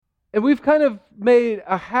And we've kind of made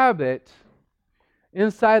a habit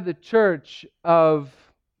inside the church of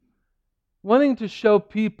wanting to show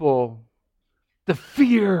people the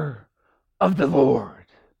fear of the Lord,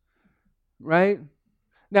 right?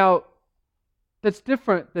 Now, that's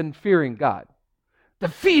different than fearing God. The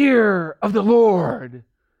fear of the Lord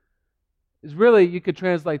is really, you could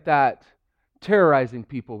translate that, terrorizing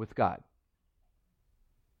people with God.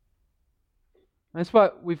 That's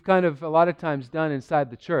what we've kind of a lot of times done inside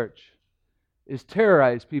the church, is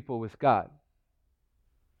terrorize people with God.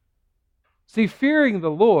 See, fearing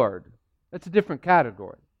the Lord, that's a different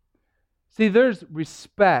category. See, there's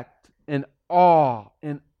respect and awe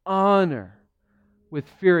and honor with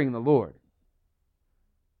fearing the Lord.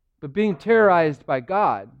 But being terrorized by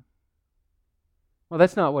God, well,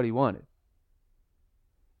 that's not what he wanted.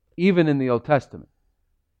 Even in the Old Testament,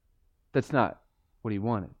 that's not what he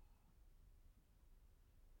wanted.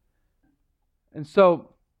 And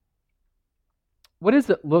so, what does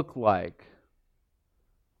it look like?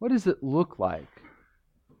 What does it look like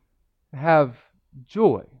to have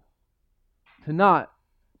joy, to not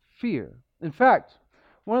fear? In fact,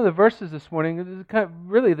 one of the verses this morning is kind of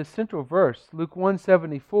really the central verse, Luke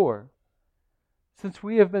 1:74. Since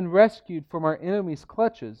we have been rescued from our enemy's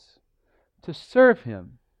clutches, to serve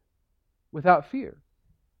him without fear.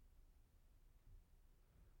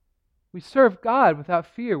 We serve God without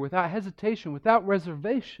fear, without hesitation, without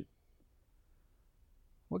reservation.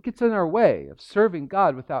 What gets in our way of serving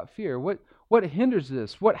God without fear? What hinders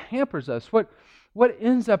this? What hampers us? What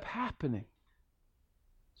ends up happening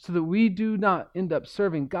so that we do not end up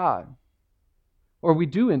serving God, or we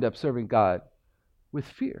do end up serving God with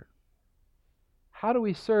fear? How do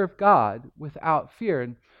we serve God without fear?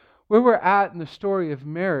 And where we're at in the story of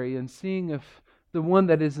Mary and seeing if the one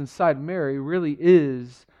that is inside Mary really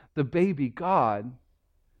is the baby God,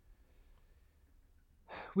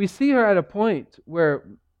 we see her at a point where,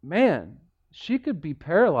 man, she could be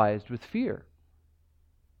paralyzed with fear.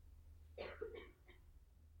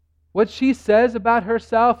 What she says about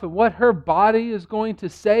herself and what her body is going to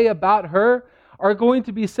say about her are going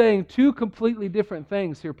to be saying two completely different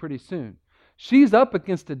things here pretty soon. She's up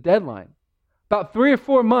against a deadline. About 3 or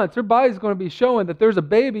 4 months, her body's going to be showing that there's a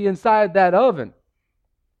baby inside that oven.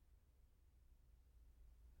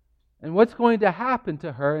 And what's going to happen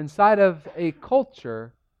to her inside of a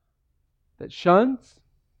culture that shuns,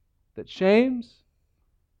 that shames,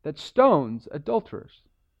 that stones adulterers?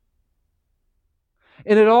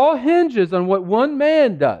 And it all hinges on what one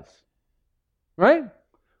man does, right?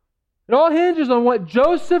 It all hinges on what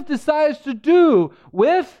Joseph decides to do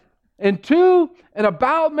with and to and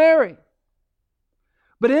about Mary.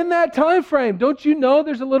 But in that time frame, don't you know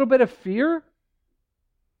there's a little bit of fear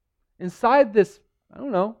inside this,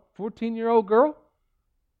 14-year-old girl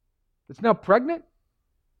that's now pregnant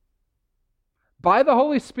by the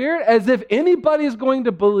Holy Spirit, as if anybody is going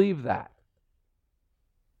to believe that.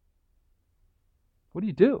 What do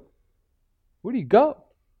you do? Where do you go?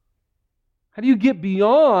 How do you get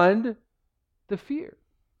beyond the fear?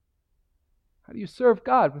 How do you serve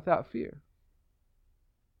God without fear?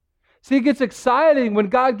 See, it gets exciting when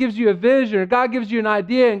God gives you a vision or God gives you an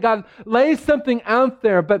idea and God lays something out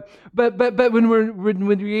there. But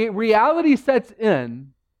when reality sets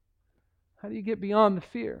in, how do you get beyond the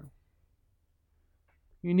fear?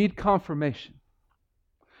 You need confirmation.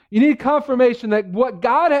 You need confirmation that what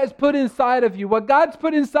God has put inside of you, what God's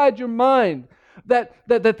put inside your mind,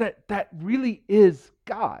 that really is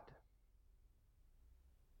God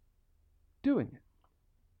doing it.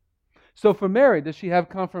 So for Mary, does she have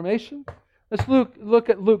confirmation? Let's look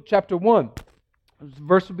at Luke chapter 1. This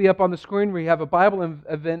verse will be up on the screen. We have a Bible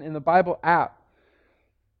event in the Bible app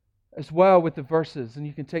as well with the verses, and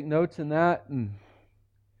you can take notes in that. And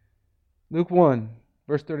Luke 1,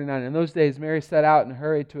 verse 39. In those days, Mary set out and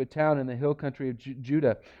hurried to a town in the hill country of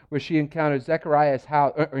Judah, where she entered Zechariah's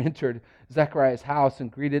house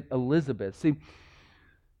and greeted Elizabeth. See,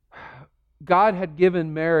 God had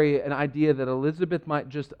given Mary an idea that Elizabeth might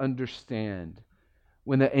just understand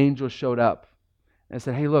when the angel showed up and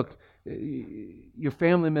said, hey, look, your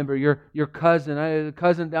family member, your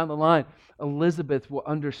cousin down the line, Elizabeth will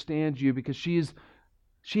understand you because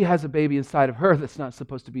she has a baby inside of her that's not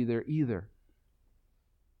supposed to be there either.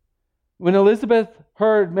 When Elizabeth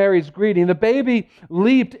heard Mary's greeting, the baby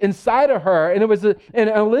leaped inside of her, and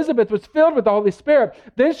Elizabeth was filled with the Holy Spirit.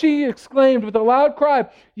 Then she exclaimed with a loud cry,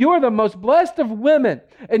 "You are the most blessed of women,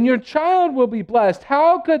 and your child will be blessed.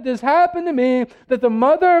 How could this happen to me, that the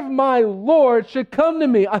mother of my Lord should come to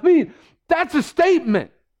me?" I mean, that's a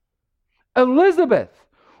statement. Elizabeth,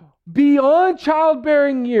 beyond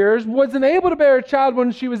childbearing years, wasn't able to bear a child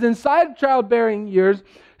when she was inside childbearing years.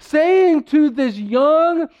 saying to this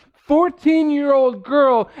young 14-year-old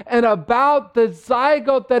girl and about the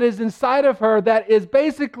zygote that is inside of her, that is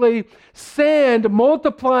basically sand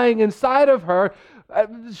multiplying inside of her.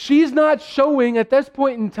 She's not showing at this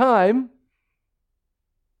point in time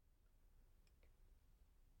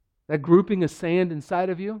that grouping of sand inside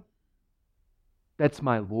of you. That's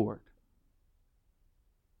my Lord.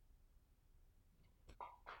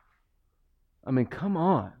 I mean, come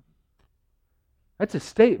on. That's a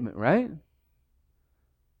statement, right?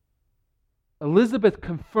 Elizabeth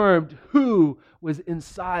confirmed who was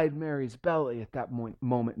inside Mary's belly at that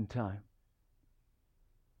moment in time.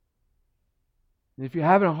 And if you're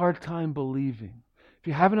having a hard time believing, if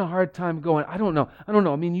you're having a hard time going, I don't know.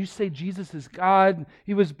 I mean, you say Jesus is God,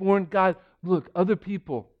 He was born God. Look, other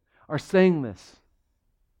people are saying this,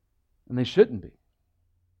 and they shouldn't be.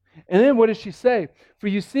 And then what does she say? For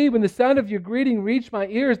you see, when the sound of your greeting reached my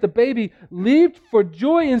ears, the baby leaped for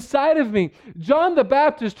joy inside of me. John the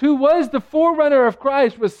Baptist, who was the forerunner of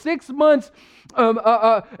Christ, was 6 months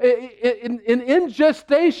in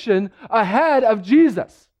gestation ahead of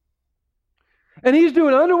Jesus. And he's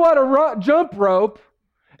doing underwater jump rope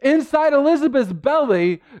inside Elizabeth's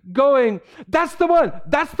belly, going, that's the one,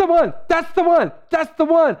 that's the one, that's the one, that's the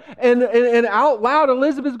one. And out loud,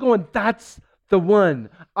 Elizabeth's going, that's the one.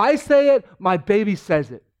 I say it, my baby says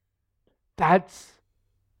it. That's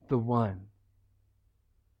the one.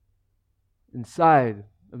 Inside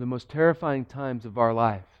of the most terrifying times of our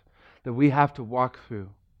life that we have to walk through,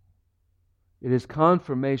 it is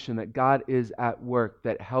confirmation that God is at work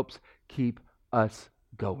that helps keep us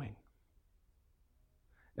going.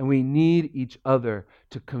 And we need each other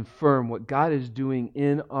to confirm what God is doing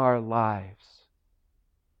in our lives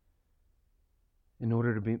in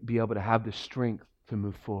order to be able to have the strength to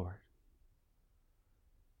move forward.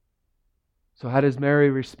 So how does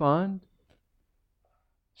Mary respond?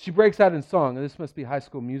 She breaks out in song. And this must be High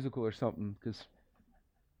School Musical or something, because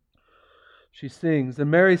she sings.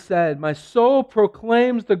 And Mary said, my soul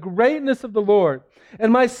proclaims the greatness of the Lord,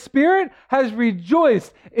 and my spirit has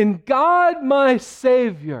rejoiced in God my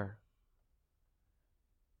Savior.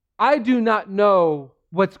 I do not know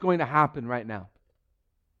what's going to happen right now.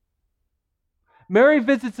 Mary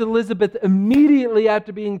visits Elizabeth immediately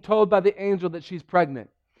after being told by the angel that she's pregnant.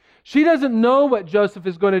 She doesn't know what Joseph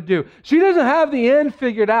is going to do. She doesn't have the end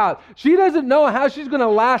figured out. She doesn't know how she's going to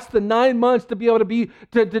last the 9 months to be able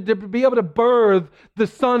to birth the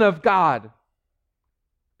Son of God.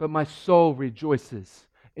 But my soul rejoices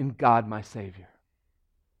in God my Savior,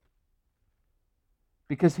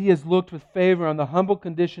 because He has looked with favor on the humble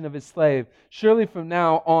condition of His slave. Surely from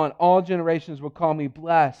now on all generations will call me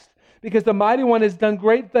blessed, because the Mighty One has done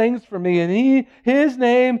great things for me, and His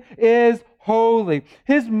name is holy.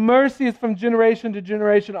 His mercy is from generation to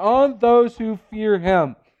generation on those who fear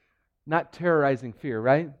Him. Not terrorizing fear,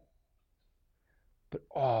 right? But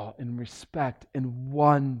awe and respect and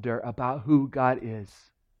wonder about who God is.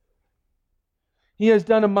 He has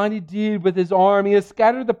done a mighty deed with His arm. He has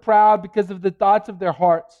scattered the proud because of the thoughts of their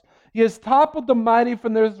hearts. He has toppled the mighty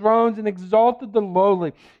from their thrones and exalted the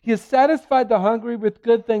lowly. He has satisfied the hungry with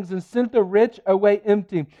good things and sent the rich away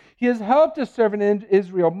empty. He has helped His servant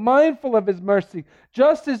Israel, mindful of His mercy,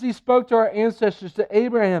 just as He spoke to our ancestors, to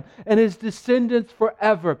Abraham and his descendants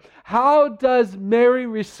forever. How does Mary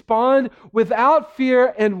respond? Without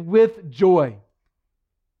fear and with joy.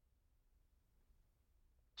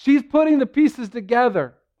 She's putting the pieces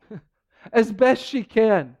together as best she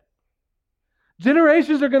can.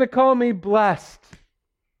 Generations are going to call me blessed.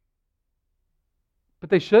 But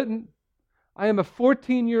they shouldn't. I am a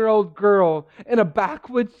 14-year-old girl in a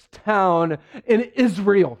backwoods town in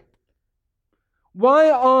Israel. Why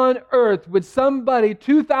on earth would somebody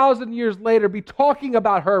 2,000 years later be talking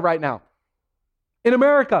about her right now? In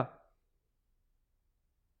America.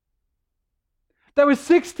 That was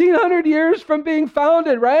 1,600 years from being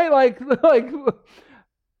founded, right? Like,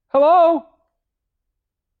 hello?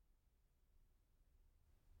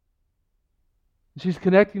 She's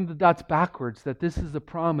connecting the dots backwards, that this is a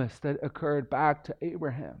promise that occurred back to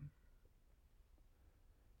Abraham.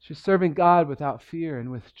 She's serving God without fear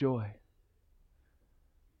and with joy.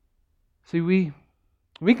 See, we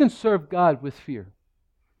can serve God with fear.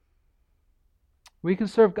 We can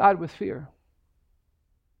serve God with fear.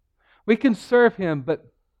 We can serve Him,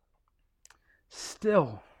 but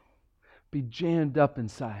still be jammed up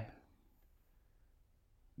inside.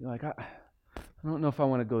 You're like, I don't know if I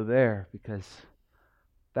want to go there because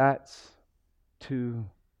that's too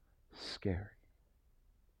scary.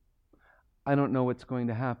 I don't know what's going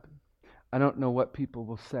to happen. I don't know what people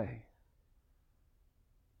will say.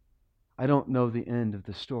 I don't know the end of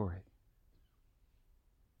the story.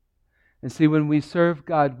 And see, when we serve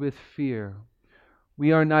God with fear,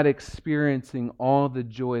 we are not experiencing all the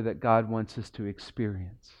joy that God wants us to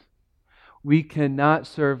experience. We cannot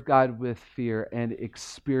serve God with fear and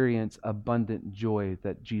experience abundant joy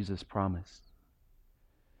that Jesus promised.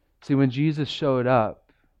 See, when Jesus showed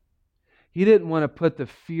up, He didn't want to put the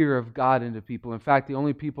fear of God into people. In fact, the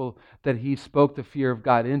only people that He spoke the fear of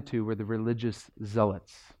God into were the religious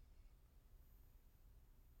zealots.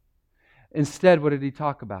 Instead, what did He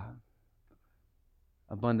talk about?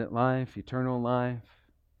 Abundant life, eternal life.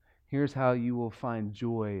 Here's how you will find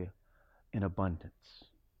joy in abundance.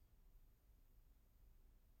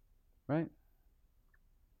 Right?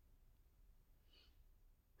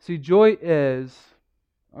 See, joy is,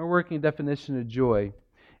 our working definition of joy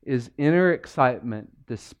is inner excitement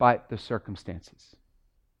despite the circumstances.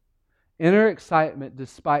 Inner excitement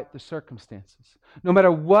despite the circumstances. No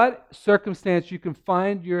matter what circumstance you can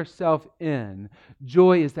find yourself in,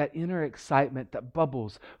 joy is that inner excitement that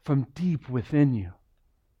bubbles from deep within you.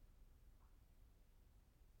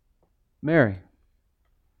 Mary,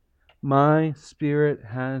 my spirit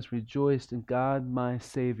has rejoiced in God my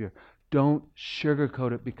Savior. Don't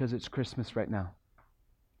sugarcoat it because it's Christmas right now.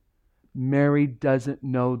 Mary doesn't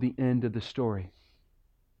know the end of the story,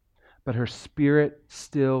 but her spirit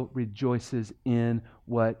still rejoices in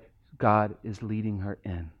what God is leading her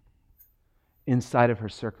in, inside of her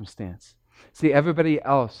circumstance. See, everybody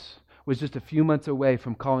else was just a few months away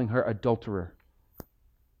from calling her adulterer.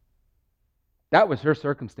 That was her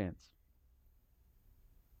circumstance.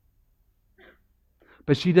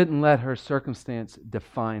 But she didn't let her circumstance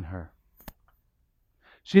define her.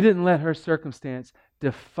 She didn't let her circumstance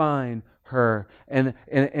define her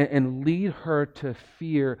and lead her to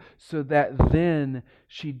fear so that then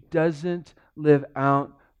she doesn't live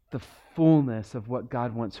out the fullness of what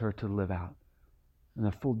God wants her to live out and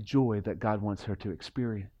the full joy that God wants her to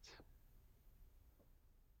experience.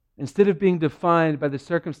 Instead of being defined by the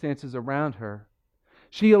circumstances around her,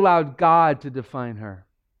 she allowed God to define her.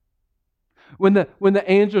 When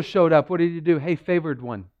the angel showed up, what did he do? Hey, favored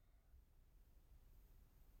one.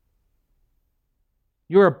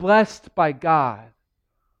 You are blessed by God.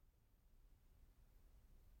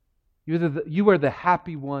 You are the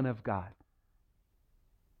happy one of God.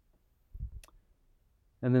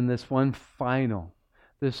 And then this one final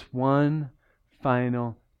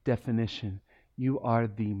definition. You are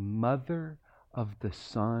the mother of the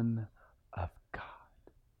Son of God.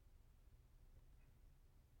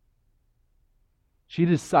 She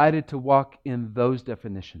decided to walk in those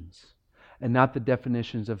definitions and not the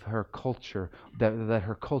definitions of her culture that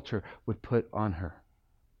her culture would put on her.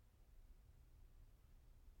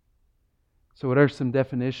 So what are some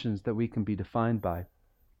definitions that we can be defined by?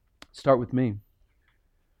 Start with me.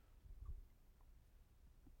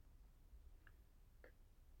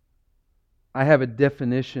 I have a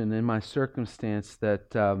definition in my circumstance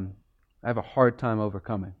that I have a hard time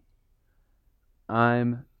overcoming.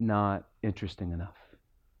 I'm not interesting enough.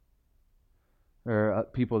 There are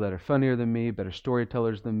people that are funnier than me, better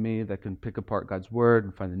storytellers than me, that can pick apart God's Word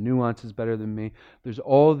and find the nuances better than me. There's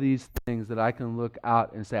all these things that I can look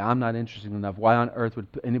out and say, I'm not interesting enough. Why on earth would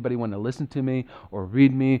anybody want to listen to me or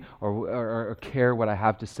read me or care what I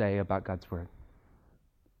have to say about God's Word?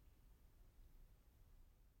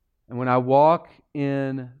 And when I walk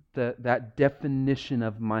in that definition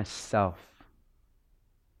of myself,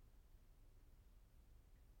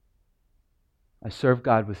 I serve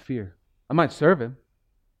God with fear. I might serve Him,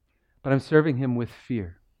 but I'm serving Him with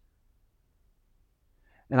fear.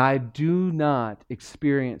 And I do not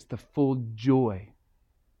experience the full joy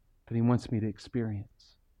that He wants me to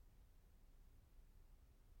experience.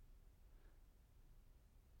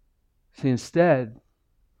 See, instead,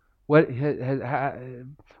 what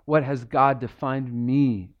has God defined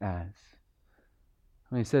me as?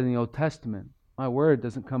 When He said in the Old Testament, my word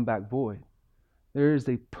doesn't come back void. There is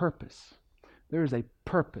a purpose. There is a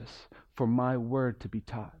purpose for my word to be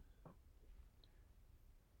taught.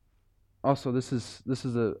 Also, this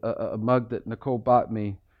is a mug that Nicole bought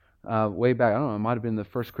me way back. I don't know. It might have been the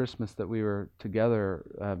first Christmas that we were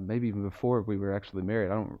together, maybe even before we were actually married.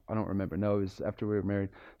 I don't remember. No, it was after we were married.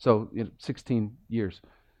 So 16 years.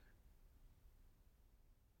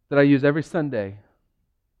 That I use every Sunday.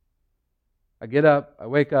 I get up, I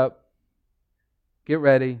wake up, get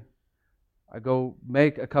ready, I go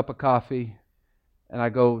make a cup of coffee, and I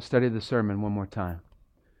go study the sermon one more time.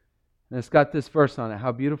 And it's got this verse on it.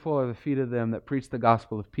 How beautiful are the feet of them that preach the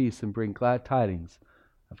gospel of peace and bring glad tidings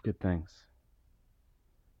of good things.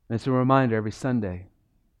 And it's a reminder every Sunday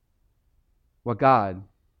what God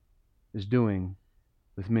is doing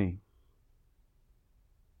with me.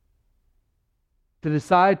 To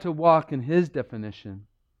decide to walk in His definition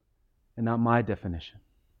and not my definition.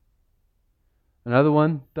 Another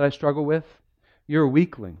one that I struggle with, you're a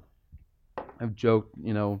weakling. I've joked,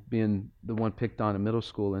 being the one picked on in middle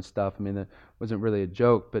school and stuff. I mean, that wasn't really a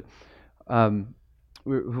joke, but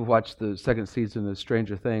we watched the second season of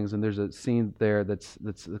Stranger Things, and there's a scene there that's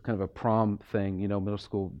kind of a prom thing, middle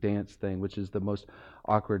school dance thing, which is the most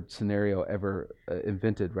awkward scenario ever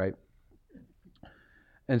invented, right?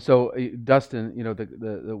 And so Dustin,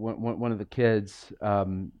 the one of the kids,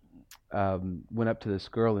 went up to this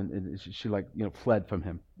girl and she fled from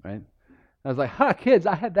him, right? I was like, kids,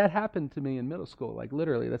 I had that happen to me in middle school. Like,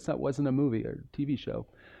 literally, wasn't a movie or TV show.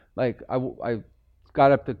 Like, I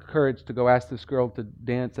got up the courage to go ask this girl to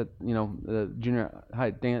dance at, the junior high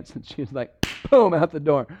dance, and she was like, boom, out the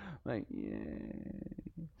door. Like, yay.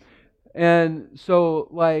 And so,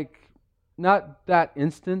 not that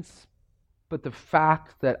instance, but the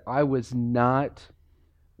fact that I was not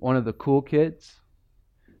one of the cool kids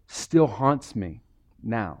still haunts me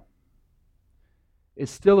now.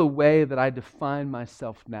 It's still a way that I define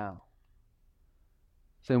myself now.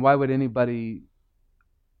 Saying, why would anybody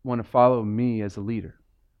want to follow me as a leader?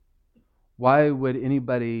 Why would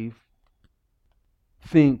anybody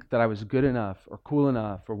think that I was good enough or cool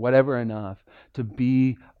enough or whatever enough to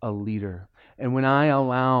be a leader? And when I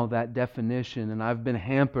allow that definition, and I've been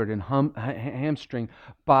hampered and hamstringed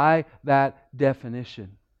by that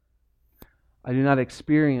definition, I do not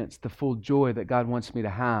experience the full joy that God wants me to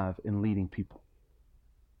have in leading people.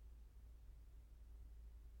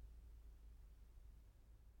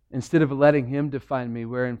 Instead of letting Him define me,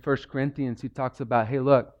 where in 1 Corinthians he talks about, hey,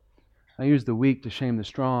 look, I use the weak to shame the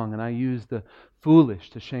strong, and I use the foolish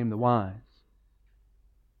to shame the wise.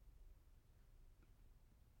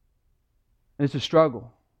 And it's a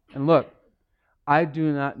struggle. And look, I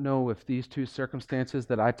do not know if these two circumstances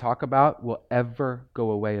that I talk about will ever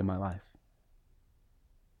go away in my life.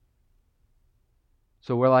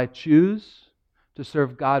 So will I choose to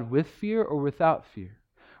serve God with fear or without fear?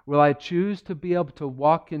 Will I choose to be able to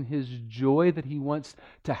walk in His joy that He wants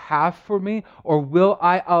to have for me? Or will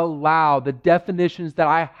I allow the definitions that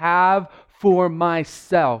I have for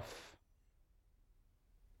myself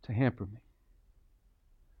to hamper me?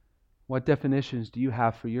 What definitions do you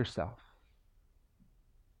have for yourself?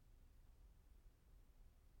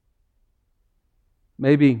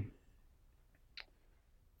 Maybe,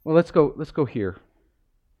 well, let's go here.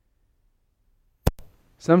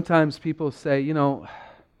 Sometimes people say,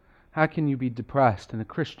 how can you be depressed and a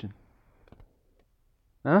Christian?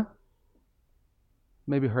 Huh?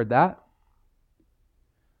 Maybe heard that?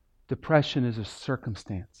 Depression is a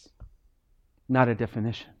circumstance, not a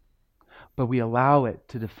definition. But we allow it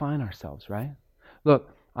to define ourselves, right?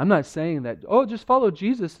 Look, I'm not saying that, just follow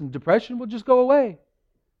Jesus and depression will just go away.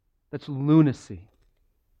 That's lunacy.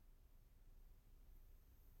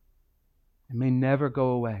 It may never go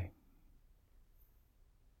away.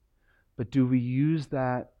 But do we use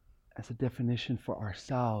that as a definition for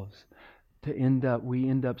ourselves to we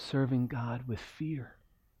end up serving God with fear?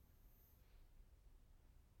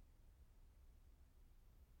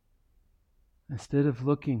 Instead of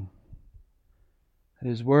looking at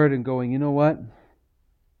His Word and going, you know what?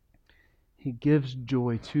 He gives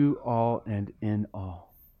joy to all and in all.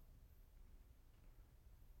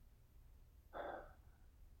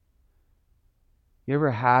 You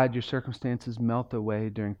ever had your circumstances melt away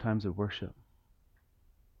during times of worship?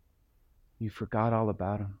 You forgot all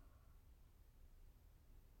about them.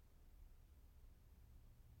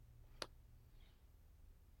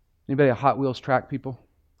 Anybody a Hot Wheels track people?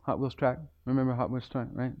 Hot Wheels track? Remember Hot Wheels track,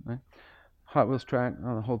 right? Hot Wheels track,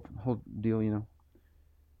 the whole deal,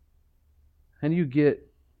 And you get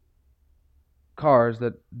cars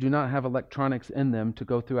that do not have electronics in them to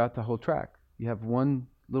go throughout the whole track. You have one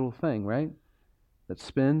little thing, right? That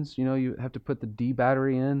spins. You have to put the D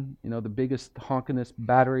battery in, the biggest honkingest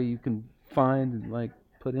battery you can find and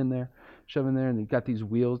put in there, shove in there, and you've got these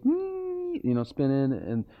wheels,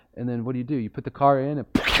 spinning, and then what do? You put the car in and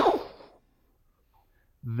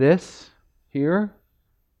this here,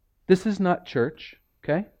 this is not church,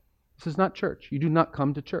 okay? This is not church. You do not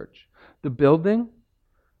come to church. The building,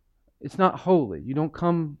 it's not holy. You don't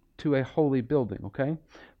come to a holy building, okay?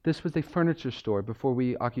 This was a furniture store before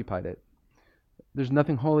we occupied it. There's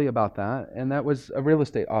nothing holy about that. And that was a real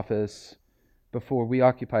estate office before we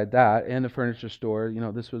occupied that, and a furniture store.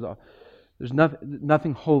 There's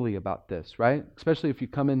nothing holy about this, right? Especially if you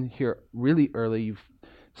come in here really early, you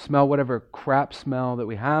smell whatever crap smell that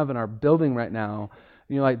we have in our building right now,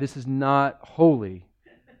 and you're like, this is not holy.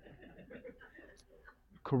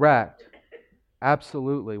 Correct.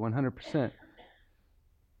 Absolutely, 100%.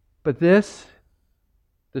 But this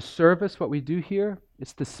The service, what we do here,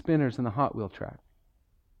 it's the spinners and the Hot Wheel track.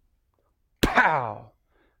 Pow!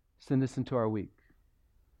 Send us into our week.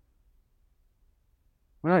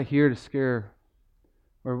 We're not here to scare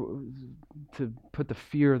or to put the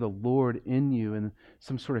fear of the Lord in you in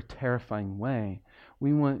some sort of terrifying way.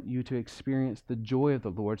 We want you to experience the joy of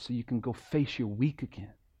the Lord so you can go face your week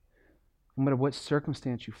again, no matter what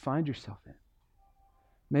circumstance you find yourself in.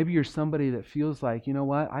 Maybe you're somebody that feels like, you know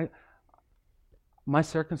what, my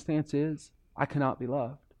circumstance is I cannot be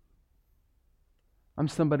loved. I'm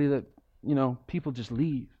somebody that, people just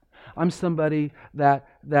leave. I'm somebody that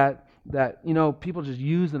people just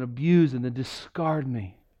use and abuse and then discard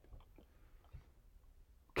me.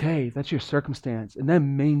 Okay, that's your circumstance, and that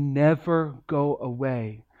may never go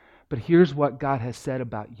away. But here's what God has said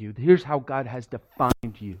about you. Here's how God has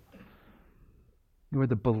defined you. You are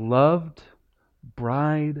the beloved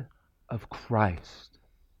bride of Christ.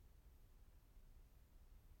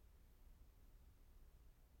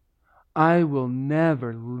 I will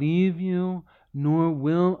never leave you, nor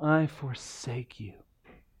will I forsake you.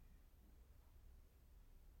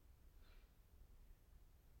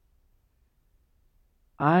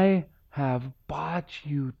 I have bought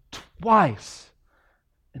you twice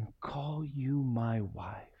and call you my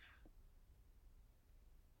wife.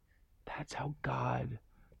 That's how God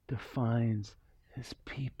defines His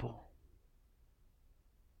people.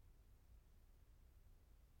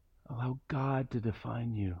 Allow God to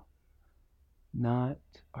define you. Not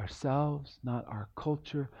ourselves, not our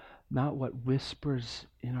culture, not what whispers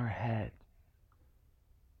in our head.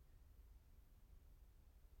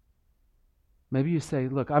 Maybe you say,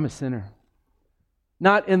 look, I'm a sinner.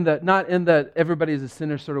 Not in the everybody's a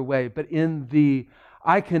sinner sort of way, but in the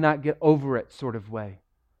I cannot get over it sort of way.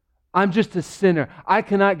 I'm just a sinner. I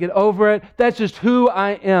cannot get over it. That's just who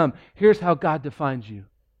I am. Here's how God defines you.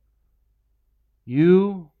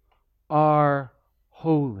 You are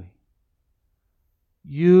holy.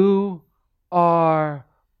 You are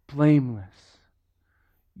blameless.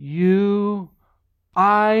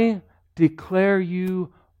 I declare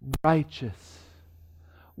you righteous.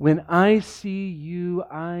 When I see you,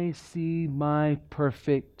 I see my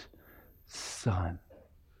perfect Son.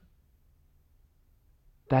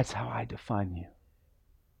 That's how I define you.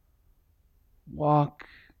 Walk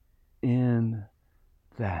in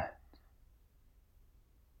that.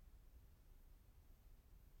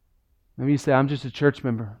 Maybe you say, I'm just a church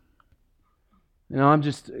member. I'm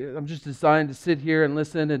just designed to sit here and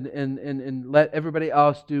listen and let everybody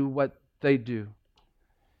else do what they do.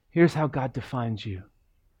 Here's how God defines you.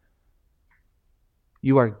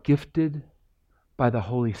 You are gifted by the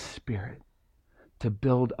Holy Spirit to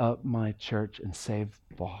build up my church and save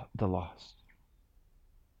the lost.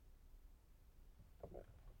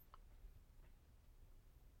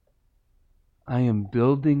 I am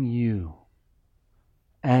building you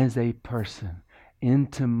as a person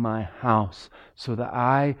into my house so that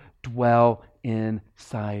I dwell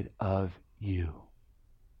inside of you.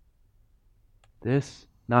 This,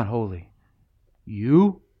 not holy.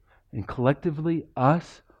 You, and collectively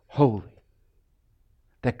us, holy.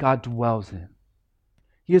 That God dwells in.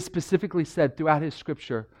 He has specifically said throughout His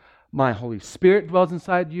Scripture, my Holy Spirit dwells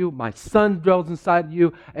inside you, my Son dwells inside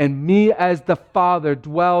you, and me as the Father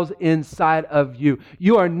dwells inside of you.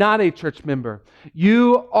 You are not a church member.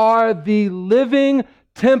 You are the living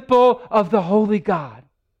temple of the Holy God.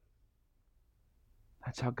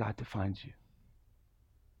 That's how God defines you.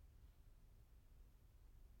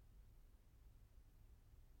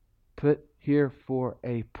 Put here for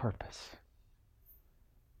a purpose,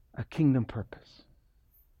 a kingdom purpose.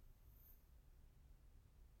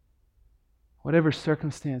 Whatever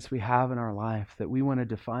circumstance we have in our life that we want to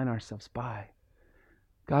define ourselves by,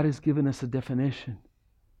 God has given us a definition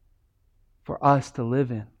for us to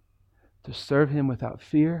live in, to serve Him without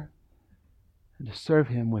fear and to serve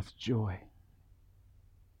Him with joy.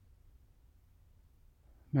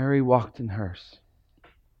 Mary walked in hers.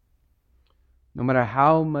 No matter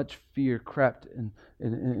how much fear crept and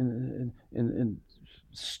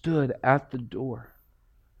stood at the door,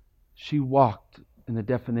 she walked in the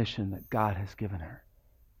definition that God has given her.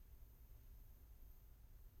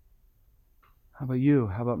 How about you?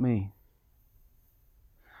 How about me?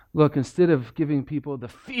 Look, instead of giving people the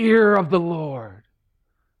fear of the Lord,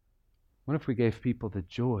 what if we gave people the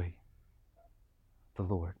joy of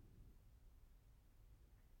the Lord?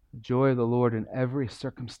 The joy of the Lord in every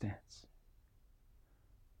circumstance.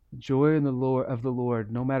 The joy in the Lord of the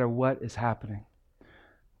Lord no matter what is happening.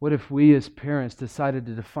 What if we as parents decided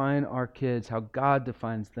to define our kids how God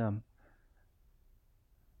defines them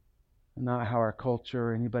and not how our culture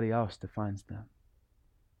or anybody else defines them?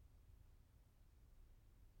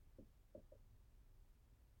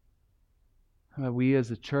 We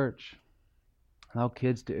as a church allow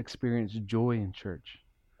kids to experience joy in church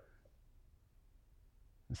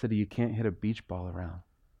instead of you can't hit a beach ball around.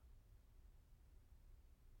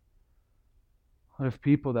 What if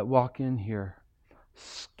people that walk in here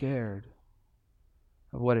scared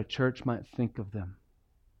of what a church might think of them?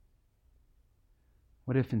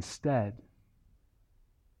 What if instead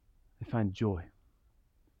they find joy,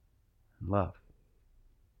 love,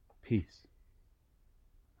 peace,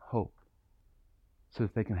 hope, so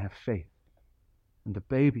that they can have faith in the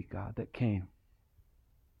baby God that came,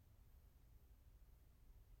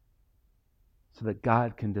 so that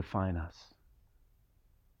God can define us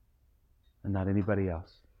and not anybody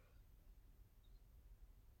else?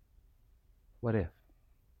 What if?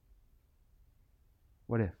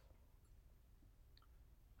 What if?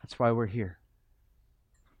 That's why we're here.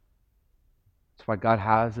 That's why God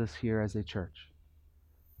has us here as a church,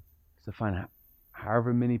 to find out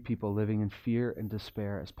however many people living in fear and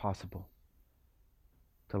despair as possible,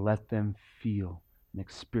 to let them feel and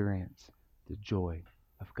experience the joy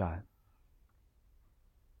of God.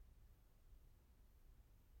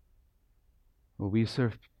 Will we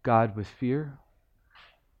serve God with fear,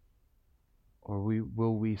 or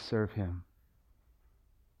will we serve Him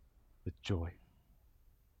with joy?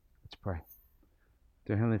 Let's pray.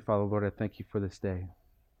 Dear Heavenly Father, Lord, I thank you for this day.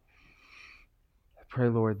 I pray,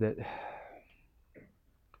 Lord, that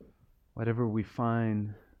whatever we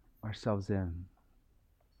find ourselves in,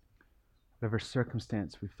 whatever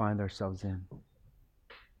circumstance we find ourselves in,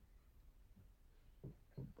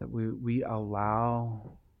 that we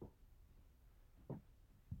allow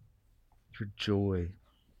your joy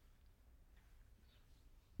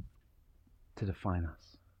to define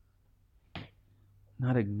us.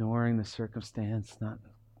 Not ignoring the circumstance, not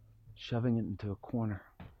shoving it into a corner,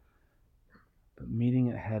 but meeting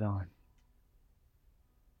it head on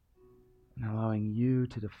and allowing you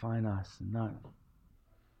to define us, and not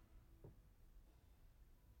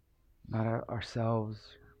ourselves,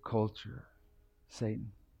 culture,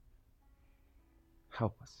 Satan.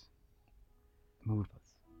 Help us. Move us.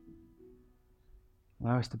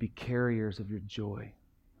 Allow us to be carriers of your joy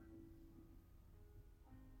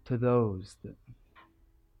to those that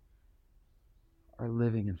are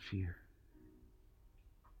living in fear.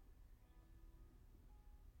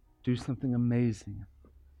 Do something amazing.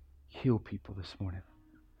 Heal people this morning.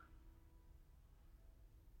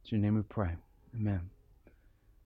 In your name we pray. Amen.